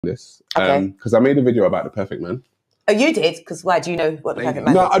this. Okay. Because I made a video about the perfect man. Oh, you did? Because why? Do you know what the perfect man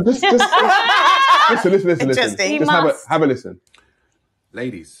is? No, I just listen. Interesting. Just have a listen.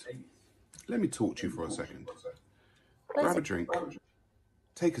 Ladies, let me talk to you for a second. Grab a drink.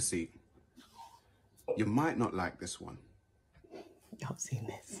 Take a seat. You might not like this one. I've seen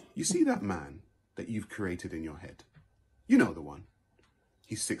this. You see that man that you've created in your head? You know the one.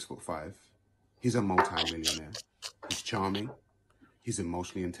 He's 6'5". He's a multi-millionaire. He's charming. He's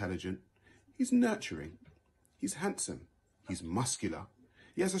emotionally intelligent. He's nurturing. He's handsome. He's muscular.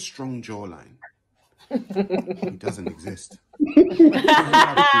 He has a strong jawline. He doesn't exist. You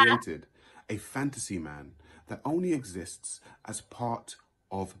have created a fantasy man that only exists as part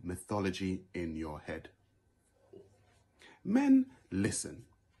of mythology in your head. Men listen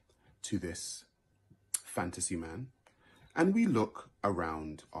to this fantasy man, and we look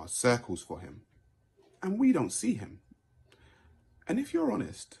around our circles for him, and we don't see him. And if you're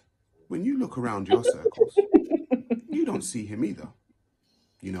honest, when you look around your circles, you don't see him either.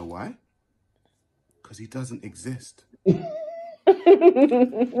 You know why? Because he doesn't exist.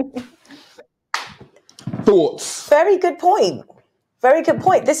 Thoughts? Very good point. Very good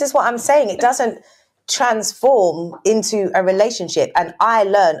point. This is what I'm saying. It doesn't transform into a relationship. And I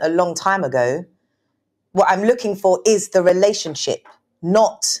learned a long time ago, what I'm looking for is the relationship,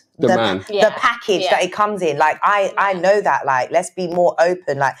 not the package that it comes in. Like, I know that, like, let's be more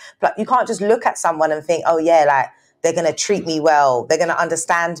open. Like, you can't just look at someone and think, oh yeah, like, they're going to treat me well. They're going to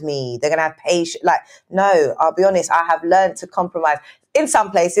understand me. They're going to have patience. Like, no, I'll be honest. I have learned to compromise. In some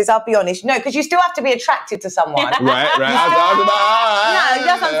places, I'll be honest. No, because you still have to be attracted to someone. Right. No, that's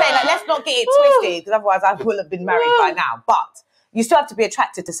what I'm saying. Like, let's not get it twisted, because otherwise I will have been married by now. But you still have to be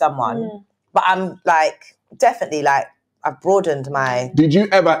attracted to someone. But I'm like, definitely, like, I've broadened my... Did you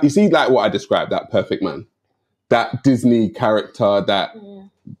ever, you see, like what I described, that perfect man, that Disney character that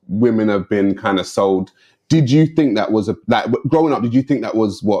women have been kind of sold. Did you think that was growing up, did you think that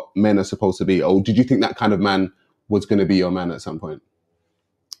was what men are supposed to be? Or did you think that kind of man was going to be your man at some point?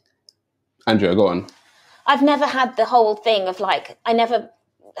 Andrea, go on. I've never had the whole thing of like, I never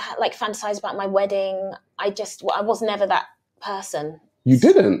like fantasized about my wedding. I was never that person. You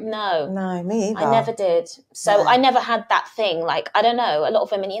didn't? No. No, me either. I never did. So I never had that thing. Like, I don't know, a lot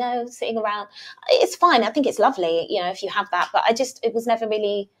of women, you know, sitting around, it's fine. I think it's lovely, you know, if you have that. But it was never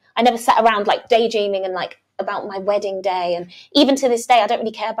really, I never sat around like daydreaming and like about my wedding day. And even to this day, I don't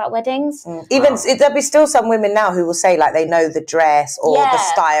really care about weddings. Even there'll be still some women now who will say like they know the dress or the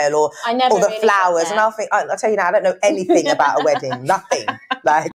style or the flowers. And I'll think, I'll tell you now, I don't know anything about a wedding. Nothing. Like,